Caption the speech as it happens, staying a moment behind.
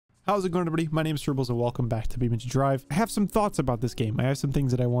How's it going, everybody? My name is Tribbles and welcome back to BeamNG.drive. I have some thoughts about this game. I have some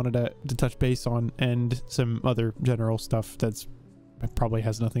things that I wanted to touch base on and some other general stuff that probably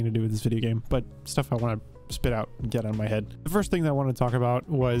has nothing to do with this video game, but stuff I want to spit out and get out of my head. The first thing that I wanted to talk about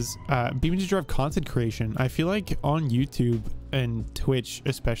was BeamNG.drive content creation. I feel like on YouTube and Twitch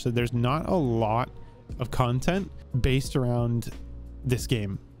especially, there's not a lot of content based around this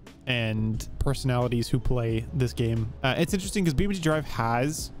game and personalities who play this game. It's interesting because BeamNG.drive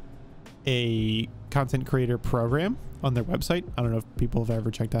has a content creator program on their website. I don't know if people have ever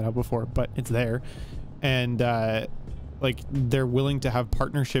checked that out before, but it's there. And like, they're willing to have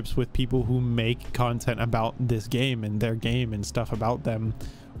partnerships with people who make content about this game and their game and stuff about them,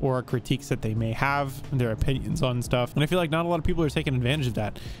 or critiques that they may have, their opinions on stuff. And I feel like not a lot of people are taking advantage of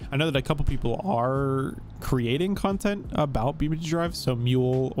that. I know that a couple people are creating content about BeamNG.drive, so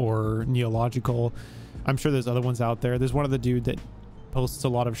Mule or Neological. I'm sure there's other ones out there. There's one of the dude that posts a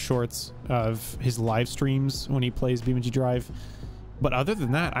lot of shorts of his live streams when he plays BeamNG.drive. But other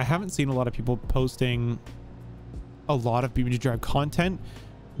than that, I haven't seen a lot of people posting a lot of BeamNG.drive content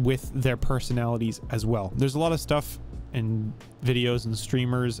with their personalities as well. There's a lot of stuff and videos and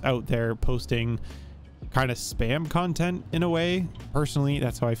streamers out there posting kind of spam content in a way. Personally,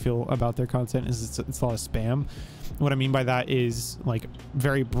 that's how I feel about their content, is it's a lot of spam. What I mean by that is like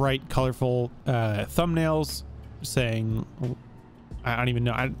very bright, colorful thumbnails saying, I don't even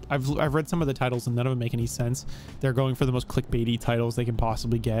know. I've read some of the titles and none of them make any sense. They're going for the most clickbaity titles they can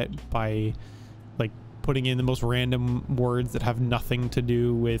possibly get by like putting in the most random words that have nothing to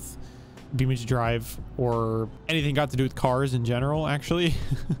do with BeamNG.drive or anything got to do with cars in general, actually.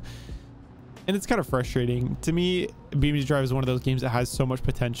 And it's kind of frustrating to me. BeamNG.drive is one of those games that has so much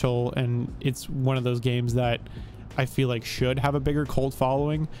potential, and it's one of those games that I feel like should have a bigger cult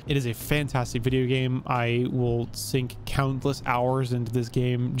following. It is a fantastic video game. I will sink countless hours into this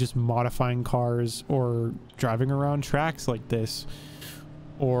game just modifying cars or driving around tracks like this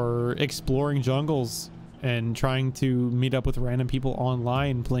or exploring jungles and trying to meet up with random people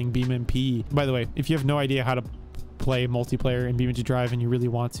online playing BeamNP. By the way, if you have no idea how to play multiplayer in BeamNG.drive and you really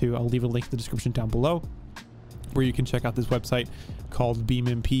want to, I'll leave a link in the description down below where you can check out this website called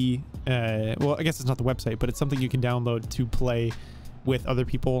BeamNP. Well, I guess it's not the website, but it's something you can download to play with other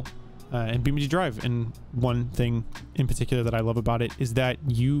people in BeamNG.drive. And one thing in particular that I love about it is that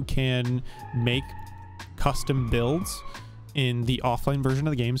you can make custom builds in the offline version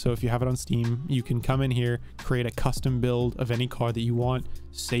of the game. So if you have it on Steam, you can come in here, create a custom build of any car that you want,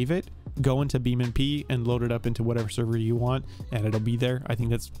 save it, go into BeamNP and load it up into whatever server you want, and it'll be there. I think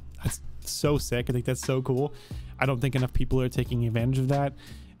that's so sick. I think that's so cool. I don't think enough people are taking advantage of that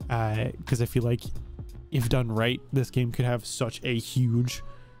because I feel like if done right, this game could have such a huge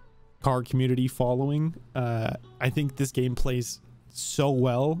car community following. I think this game plays so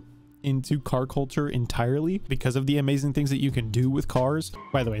well into car culture entirely because of the amazing things that you can do with cars.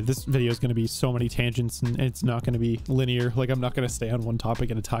 By the way, this video is going to be so many tangents and it's not going to be linear. Like, I'm not going to stay on one topic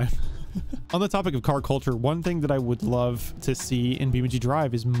at a time. On the topic of car culture, one thing that I would love to see in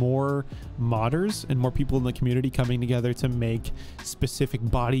BeamNG.drive is more modders and more people in the community coming together to make specific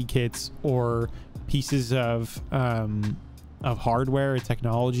body kits or pieces of hardware and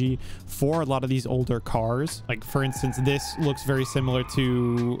technology for a lot of these older cars. Like, for instance, this looks very similar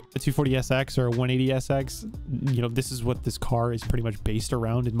to a 240SX or a 180SX. You know, this is what this car is pretty much based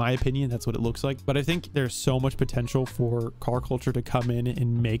around, in my opinion. That's what it looks like. But I think there's so much potential for car culture to come in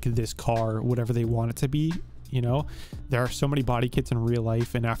and make this car whatever they want it to be. You know, there are so many body kits in real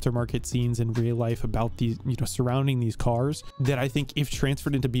life and aftermarket scenes in real life about these, you know, surrounding these cars, that I think if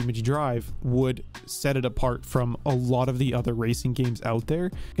transferred into BeamNG.drive would set it apart from a lot of the other racing games out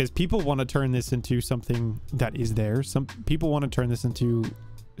there, because people want to turn this into something that is there. Some people want to turn this into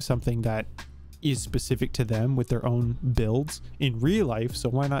something that is specific to them with their own builds in real life. So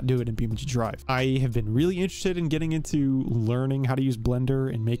why not do it in BeamNG.drive? I have been really interested in getting into learning how to use Blender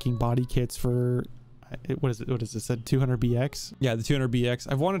and making body kits for what is it said 200BX. Yeah, the 200BX.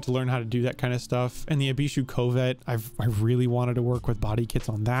 I've wanted to learn how to do that kind of stuff. And the Abishu Covet, I really wanted to work with body kits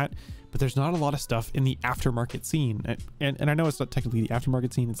on that, but there's not a lot of stuff in the aftermarket scene. And I know it's not technically the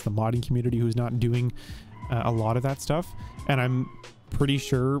aftermarket scene, it's the modding community who's not doing a lot of that stuff. And I'm pretty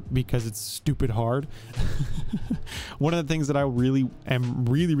sure because it's stupid hard. One of the things that I really am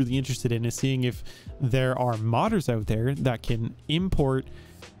really interested in is seeing if there are modders out there that can import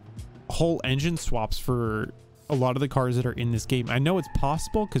whole engine swaps for a lot of the cars that are in this game. I know it's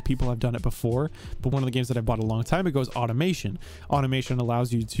possible because people have done it before, but one of the games that I bought a long time ago is automation. Automation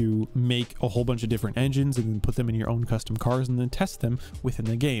allows you to make a whole bunch of different engines and then put them in your own custom cars and then test them within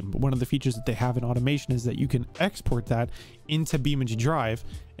the game. But one of the features that they have in automation is that you can export that into BeamNG.drive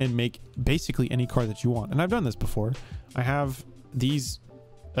and make basically any car that you want. And I've done this before. I have these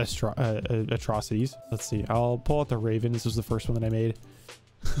atrocities. Let's see, I'll pull out the Raven. This was the first one that I made.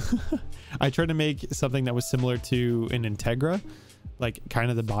 I tried to make something that was similar to an Integra, like kind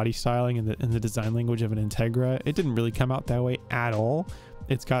of the body styling and the design language of an Integra. It didn't really come out that way at all.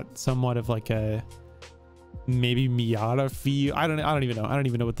 It's got somewhat of like a maybe Miata feel. I don't even know. I don't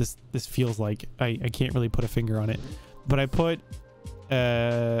even know what this feels like. I can't really put a finger on it. But I put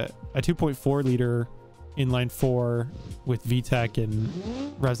a 2.4 liter inline 4 with VTEC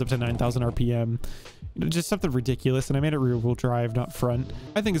and revs up to 9,000 RPM. Just something ridiculous, and I made it rear wheel drive, not front.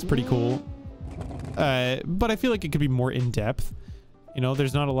 I think it's pretty cool, but I feel like it could be more in depth. You know,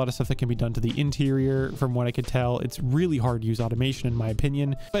 there's not a lot of stuff that can be done to the interior from what I could tell. It's really hard to use automation in my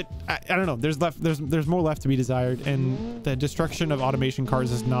opinion, but I don't know, there's more left to be desired, and the destruction of automation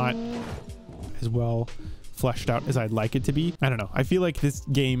cars is not as well fleshed out as I'd like it to be. I don't know, I feel like this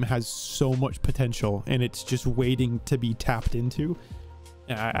game has so much potential and it's just waiting to be tapped into.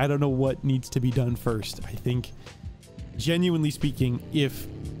 I don't know what needs to be done first. I think, genuinely speaking, if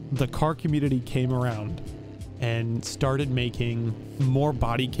the car community came around and started making more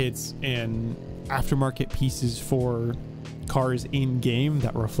body kits and aftermarket pieces for cars in game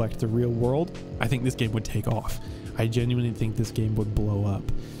that reflect the real world, I think this game would take off. I genuinely think this game would blow up.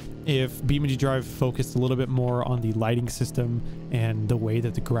 If BeamNG.drive focused a little bit more on the lighting system and the way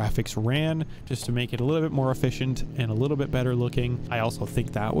that the graphics ran, just to make it a little bit more efficient and a little bit better looking, I also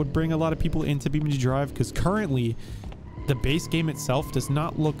think that would bring a lot of people into BeamNG.drive, because currently the base game itself does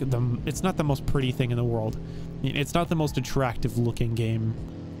not look it's not the most pretty thing in the world. It's not the most attractive looking game.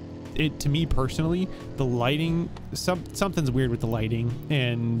 To me personally, the lighting, something's weird with the lighting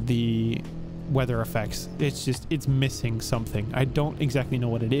and the weather effects. It's missing something. I don't exactly know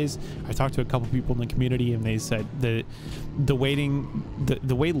what it is. I talked to a couple people in the community and they said the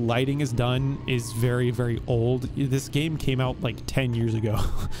way lighting is done is very, very old. This game came out like 10 years ago.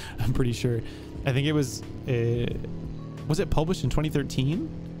 I'm pretty sure. I think it was it published in 2013?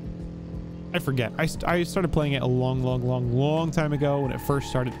 I forget. I started playing it a long time ago when it first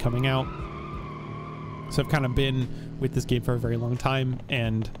started coming out. So I've kind of been with this game for a very long time,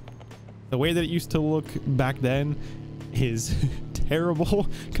 and the way that it used to look back then is terrible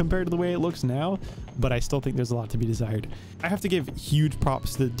compared to the way it looks now, but I still think there's a lot to be desired. I have to give huge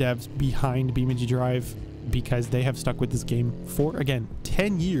props to the devs behind BeamNG.drive, because they have stuck with this game for, again,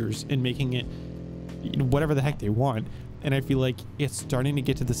 10 years in making it whatever the heck they want. And I feel like it's starting to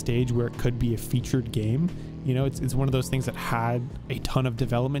get to the stage where it could be a featured game. You know, it's one of those things that had a ton of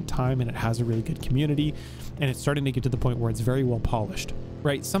development time and it has a really good community, and it's starting to get to the point where it's very well polished,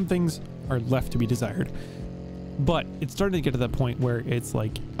 right? Some things are left to be desired, but it's starting to get to that point where it's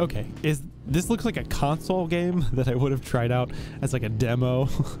like, okay, this looks like a console game that I would have tried out as like a demo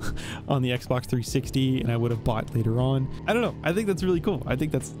on the Xbox 360 and I would have bought later on. I don't know. I think that's really cool. I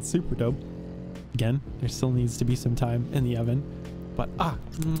think that's super dope. Again, there still needs to be some time in the oven, but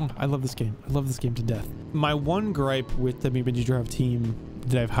I love this game. I love this game to death. My one gripe with the BeamNG.drive team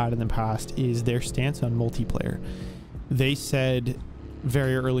that I've had in the past is their stance on multiplayer. They said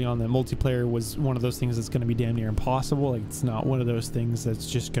very early on that multiplayer was one of those things that's going to be damn near impossible. Like, it's not one of those things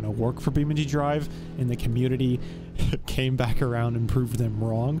that's just going to work for BeamNG.drive, and the community came back around and proved them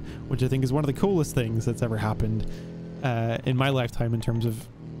wrong, which I think is one of the coolest things that's ever happened in my lifetime in terms of,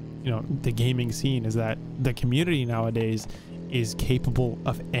 you know, the gaming scene, is that the community nowadays is capable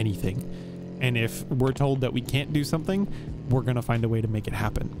of anything. And if we're told that we can't do something, we're going to find a way to make it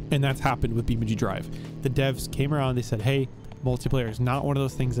happen. And that's happened with BeamNG.drive. The devs came around, they said, hey, multiplayer is not one of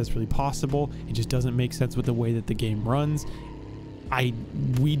those things that's really possible. It just doesn't make sense with the way that the game runs.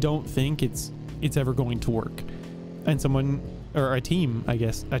 We don't think it's ever going to work. And a team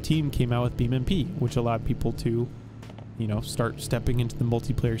came out with BeamNP, which allowed people to, you know, start stepping into the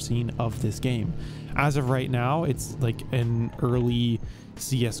multiplayer scene of this game. As of right now, it's like an early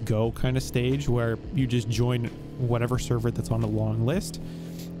CSGO kind of stage where you just join whatever server that's on the long list,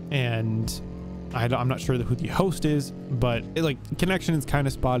 and I'm not sure who the host is, but connection is kind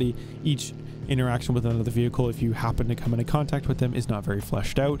of spotty. Each interaction with another vehicle, if you happen to come into contact with them, is not very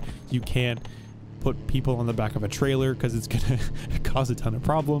fleshed out. You can't put people on the back of a trailer because it's gonna cause a ton of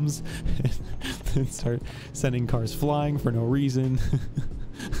problems and start sending cars flying for no reason,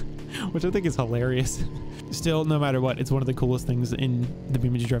 which I think is hilarious. still, no matter what, it's one of the coolest things in the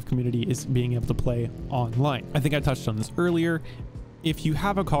BeamNG.drive community is being able to play online. I think I touched on this earlier. If you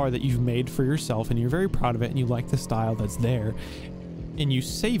have a car that you've made for yourself and you're very proud of it and you like the style that's there and you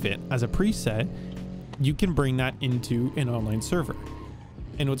save it as a preset, you can bring that into an online server.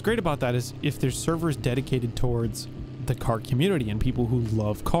 And what's great about that is if there's servers dedicated towards the car community and people who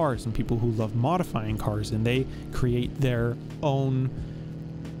love cars and people who love modifying cars, and they create their own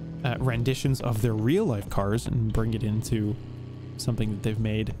renditions of their real life cars and bring it into something that they've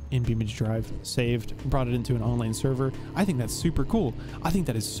made in BeamNG.drive, saved, brought it into an online server. I think that's super cool. I think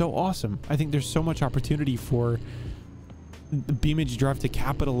that is so awesome. I think there's so much opportunity for BeamNG.drive to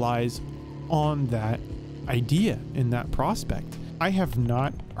capitalize on that idea and that prospect. I have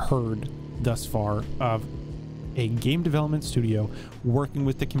not heard thus far of a game development studio working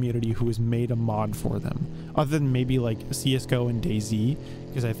with the community who has made a mod for them, other than maybe like CSGO and DayZ,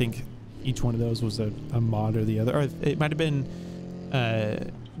 because I think each one of those was a mod or the other, or it might have been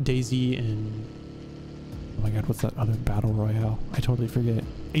DayZ and, oh my god, what's that other battle royale? I totally forget.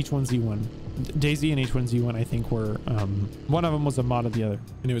 H1Z1. DayZ and H1Z1, I think, were one of them was a mod of the other,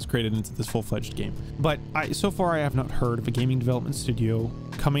 and it was created into this full-fledged game. But so far I have not heard of a gaming development studio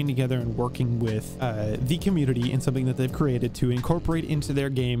coming together and working with the community in something that they've created to incorporate into their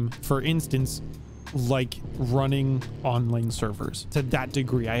game, for instance, like running online servers. To that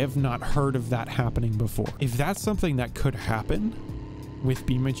degree, I have not heard of that happening before. If that's something that could happen with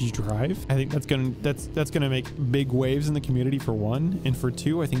BeamNG.drive, I think that's gonna make big waves in the community, for one, and for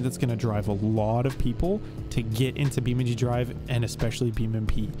two, I think that's gonna drive a lot of people to get into BeamNG.drive and especially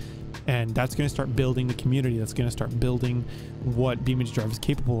BeamNP. And that's going to start building the community. That's going to start building what BeamNG.drive is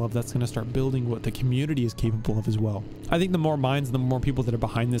capable of. That's going to start building what the community is capable of as well. I think the more minds and the more people that are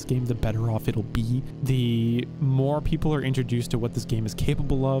behind this game, the better off it'll be. The more people are introduced to what this game is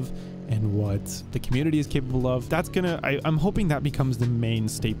capable of and what the community is capable of, that's gonna, I'm hoping that becomes the main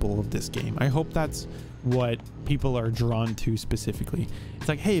staple of this game. I hope that's what people are drawn to specifically. It's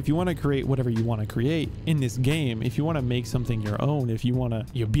like, hey, if you want to create whatever you want to create in this game, if you want to make something your own, if you want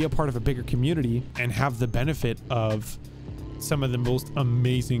to be a part of a bigger community and have the benefit of some of the most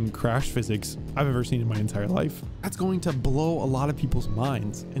amazing crash physics I've ever seen in my entire life, that's going to blow a lot of people's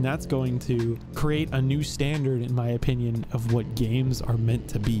minds, and that's going to create a new standard, in my opinion, of what games are meant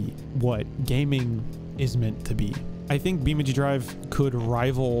to be, what gaming is meant to be. I think BeamNG.drive could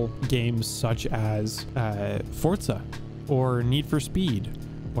rival games such as Forza or Need for Speed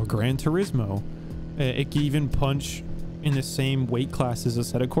or Gran Turismo. It could even punch in the same weight class as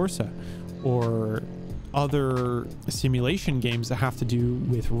Assetto Corsa or other simulation games that have to do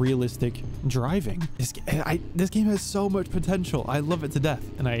with realistic driving. This game has so much potential. I love it to death,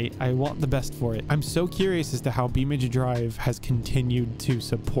 and I want the best for it. I'm so curious as to how BeamNG.drive has continued to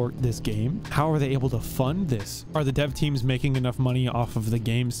support this game. How are they able to fund this? Are the dev teams making enough money off of the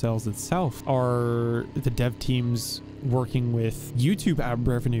game sales itself? Are the dev teams working with YouTube ad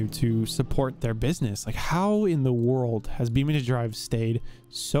revenue to support their business? Like, how in the world has BeamNG.drive stayed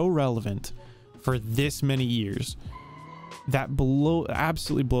so relevant for this many years? That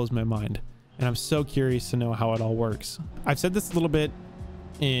absolutely blows my mind, and I'm so curious to know how it all works. I've said this a little bit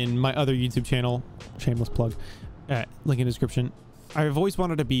in my other YouTube channel, shameless plug, link in the description. I've always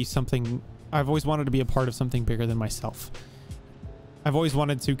wanted to be a part of something bigger than myself. I've always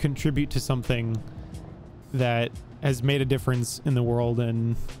wanted to contribute to something that has made a difference in the world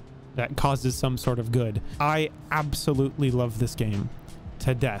and that causes some sort of good. I absolutely love this game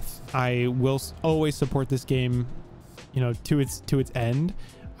to death. I will always support this game, you know, to its end.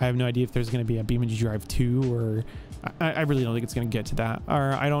 I have no idea if there's going to be a BeamNG.drive 2, or I really don't think it's going to get to that.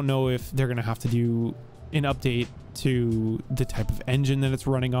 Or I don't know if they're going to have to do an update to the type of engine that it's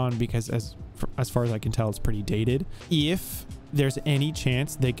running on, because as far as I can tell, it's pretty dated. If there's any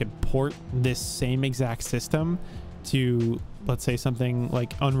chance they could port this same exact system to, let's say, something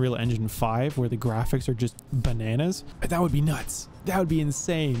like Unreal Engine 5, where the graphics are just bananas, that would be nuts. That would be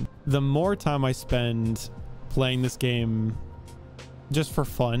insane. The more time I spend playing this game just for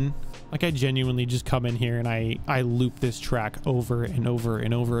fun, like, I genuinely just come in here and I loop this track over and over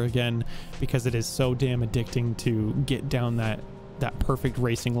and over again, because it is so damn addicting to get down that perfect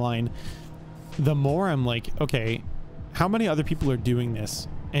racing line. The more I'm like, okay, how many other people are doing this,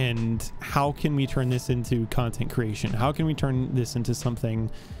 and how can we turn this into content creation? How can we turn this into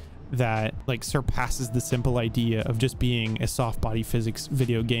something that like surpasses the simple idea of just being a soft body physics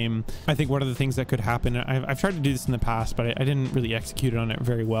video game? I think one of the things that could happen, I've tried to do this in the past, but I didn't really execute on it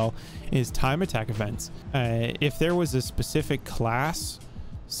very well, is time attack events. If there was a specific class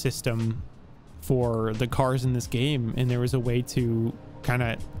system for the cars in this game, and there was a way to kind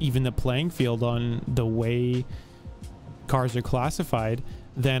of even the playing field on the way cars are classified,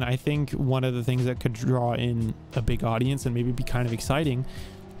 then I think one of the things that could draw in a big audience and maybe be kind of exciting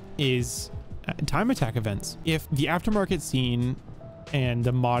is time attack events. If the aftermarket scene and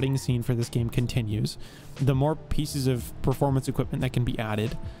the modding scene for this game continues, the more pieces of performance equipment that can be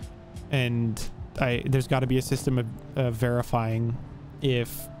added, and there's got to be a system of verifying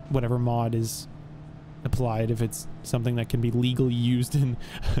if whatever mod is applied, if it's something that can be legally used in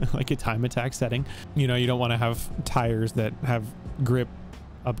like a time attack setting. You know, you don't want to have tires that have grip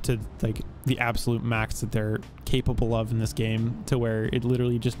up to like the absolute max that they're capable of in this game, to where it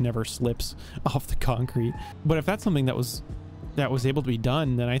literally just never slips off the concrete. But if that's something that was able to be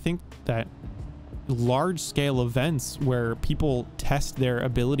done, then I think that large scale events where people test their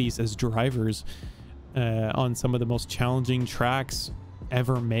abilities as drivers on some of the most challenging tracks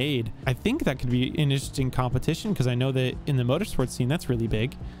ever made, I think that could be an interesting competition, because I know that in the motorsports scene that's really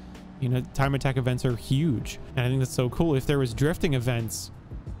big. You know, time attack events are huge, and I think that's so cool. If there was drifting events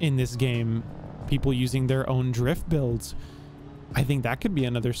in this game, people using their own drift builds, I think that could be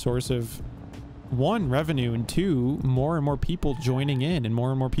another source of, one, revenue, and two, more and more people joining in and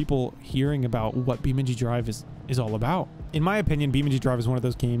more people hearing about what BeamNG.drive is all about. In my opinion, BeamNG.drive is one of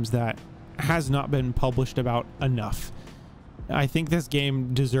those games that has not been published about enough. I think this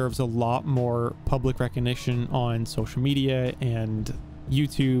game deserves a lot more public recognition on social media and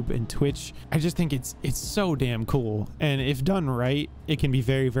YouTube and Twitch. I just think it's so damn cool, and if done right, it can be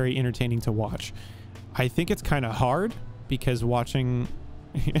very, very entertaining to watch. I think it's kind of hard, because watching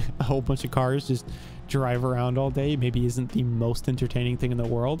a whole bunch of cars just drive around all day maybe isn't the most entertaining thing in the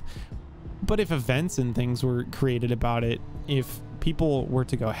world. But if events and things were created about it, if people were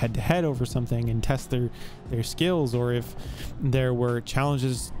to go head to head over something and test their skills, or if there were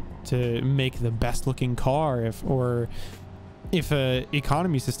challenges to make the best looking car, or if a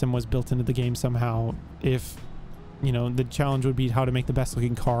economy system was built into the game somehow, if, you know, the challenge would be how to make the best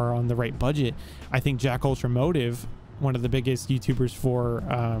looking car on the right budget, I think Jack Ultramotive, one of the biggest YouTubers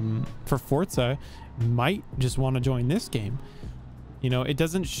for Forza, might just want to join this game. You know, it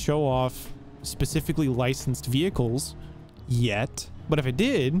doesn't show off specifically licensed vehicles yet, but if it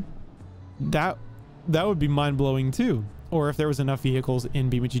did, that would be mind-blowing too. Or if there was enough vehicles in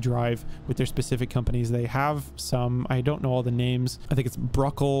BeamNG.drive with their specific companies. They have some, I don't know all the names. I think it's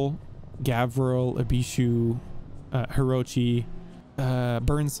Bruckle, Gavril, Ibishu, Hirochi,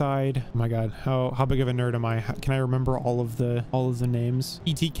 Burnside. Oh my god, how big of a nerd am I? Can I remember all of the names?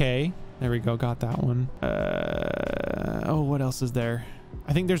 ETK, there we go, got that one. Oh, what else is there?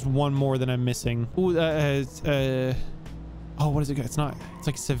 I think there's one more that I'm missing. Ooh, oh, what is it? It's like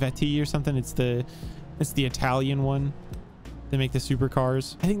Savetti or something. It's the Italian one. They make the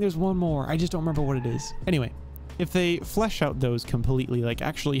supercars. I think there's one more. I just don't remember what it is. Anyway, if they flesh out those completely, like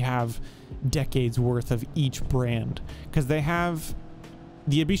actually have decades worth of each brand, because they have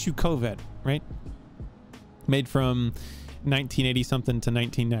the Ibishu Covet, right? Made from 1980 something to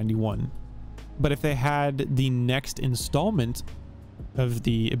 1991. But if they had the next installment of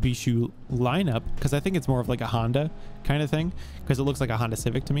the Ibishu lineup, because I think it's more of like a Honda kind of thing, because it looks like a Honda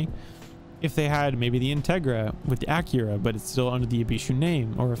Civic to me. If they had maybe the Integra with the Acura, but it's still under the Ibishu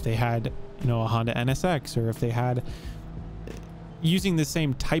name, or if they had, you know, a Honda NSX, or if they had using the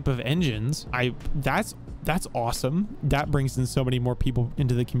same type of engines, that's awesome. That brings in so many more people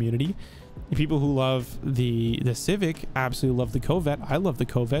into the community. The people who love the Civic absolutely love the Covet. I love the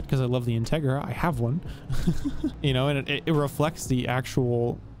Covet because I love the Integra. I have one. You know, and it reflects the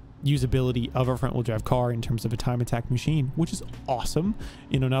actual usability of a front-wheel drive car in terms of a time attack machine, which is awesome.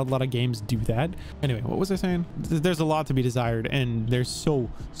 You know, not a lot of games do that. Anyway, what was I saying? There's a lot to be desired, and there's so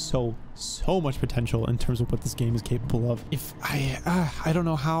much potential in terms of what this game is capable of. If I don't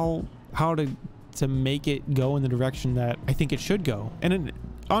know how to make it go in the direction that I think it should go. And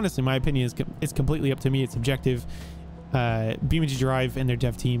honestly, my opinion is it's completely up to me. It's subjective. BeamNG.drive and their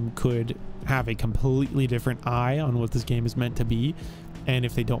dev team could have a completely different eye on what this game is meant to be, and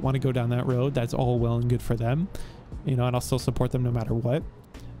if they don't want to go down that road, that's all well and good for them, you know, and I'll still support them no matter what.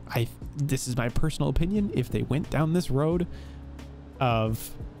 This is my personal opinion. If they went down this road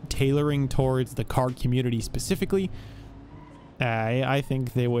of tailoring towards the car community specifically, I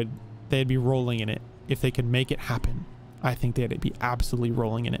think they'd be rolling in it. If they could make it happen, I think they'd be absolutely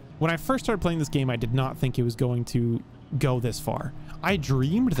rolling in it. When I first started playing this game, I did not think it was going to go this far. I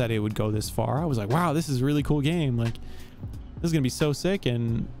dreamed that it would go this far. I was like, wow, this is a really cool game. Like, this is gonna be so sick.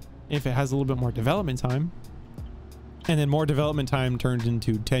 And if it has a little bit more development time, and then more development time turned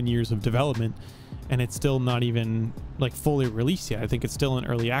into 10 years of development, and it's still not even like fully released yet. I think it's still in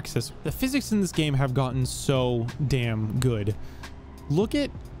early access. The physics in this game have gotten so damn good. look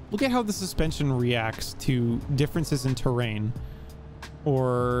at how the suspension reacts to differences in terrain,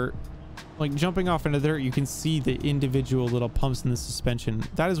 or like jumping off into dirt. You can see the individual little pumps in the suspension.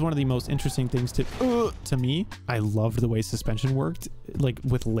 That is one of the most interesting things to me. I loved the way suspension worked. Like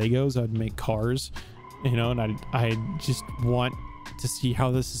with Legos, I'd make cars, you know, and I just want to see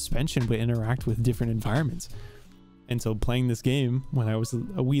how the suspension would interact with different environments. And so playing this game when I was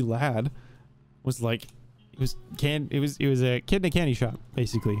a wee lad was like, it was a kid in a candy shop,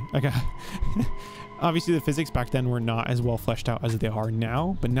 basically. Like, obviously the physics back then were not as well fleshed out as they are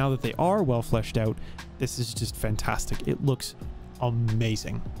now, but now that they are well fleshed out, this is just fantastic. It looks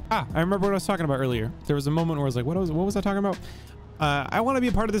amazing. I remember what I was talking about earlier. There was a moment where I was like, what was I talking about? I want to be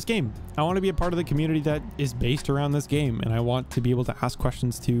a part of this game. I want to be a part of the community that is based around this game, and I want to be able to ask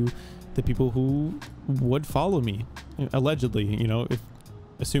questions to the people who would follow me, allegedly, you know, if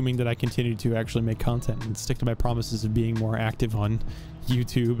assuming that I continue to actually make content and stick to my promises of being more active on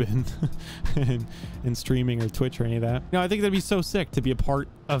YouTube and streaming or Twitch or any of that. You know, I think that'd be so sick to be a part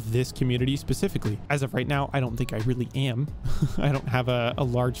of this community specifically. As of right now, I don't think I really am. I don't have a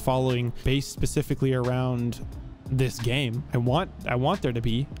large following based specifically around this game. I want there to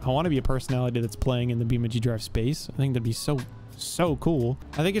be. I want to be a personality that's playing in the BeamNG.drive space. I think that'd be so cool.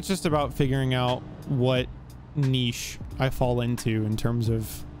 I think it's just about figuring out what niche I fall into in terms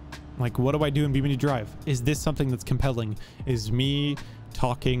of like, what do I do in BeamNG.drive? Is this something that's compelling? Is me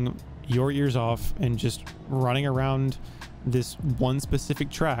talking your ears off and just running around this one specific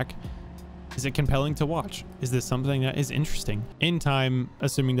track, is it compelling to watch? Is this something that is interesting? In time,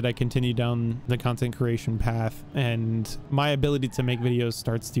 assuming that I continue down the content creation path and my ability to make videos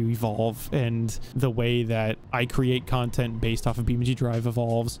starts to evolve and the way that I create content based off of BeamNG.drive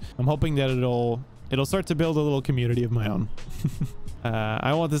evolves, I'm hoping that it'll start to build a little community of my own.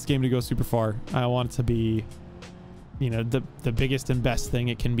 I want this game to go super far. I want it to be, you know, the biggest and best thing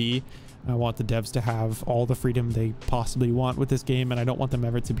it can be. I want the devs to have all the freedom they possibly want with this game, and I don't want them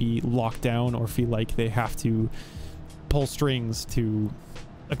ever to be locked down or feel like they have to pull strings to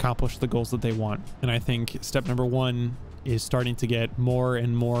accomplish the goals that they want. And I think step number one is starting to get more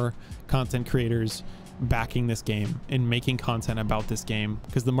and more content creators backing this game and making content about this game,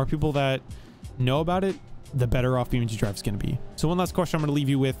 because the more people that know about it, the better off BeamNG.drive is going to be. So one last question I'm going to leave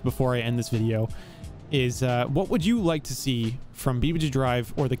you with before I end this video is what would you like to see from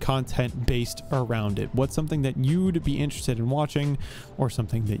BeamNG.drive or the content based around it? What's something that you'd be interested in watching, or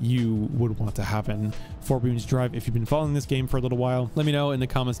something that you would want to happen for BeamNG.drive if you've been following this game for a little while? Let me know in the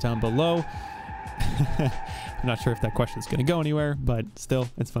comments down below. I'm not sure if that question is going to go anywhere, but still,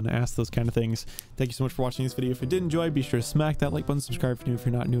 it's fun to ask those kind of things. Thank you so much for watching this video. If you did enjoy, be sure to smack that like button, subscribe if you're new. If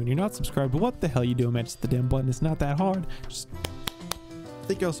you're not new and you're not subscribed, what the hell are you doing, man? Just the damn button. It's not that hard. Just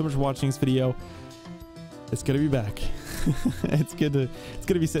thank you all so much for watching this video. It's gonna be back. It's gonna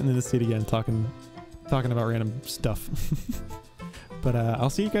be sitting in the seat again, talking about random stuff. But I'll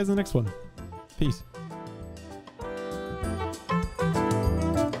see you guys in the next one. Peace.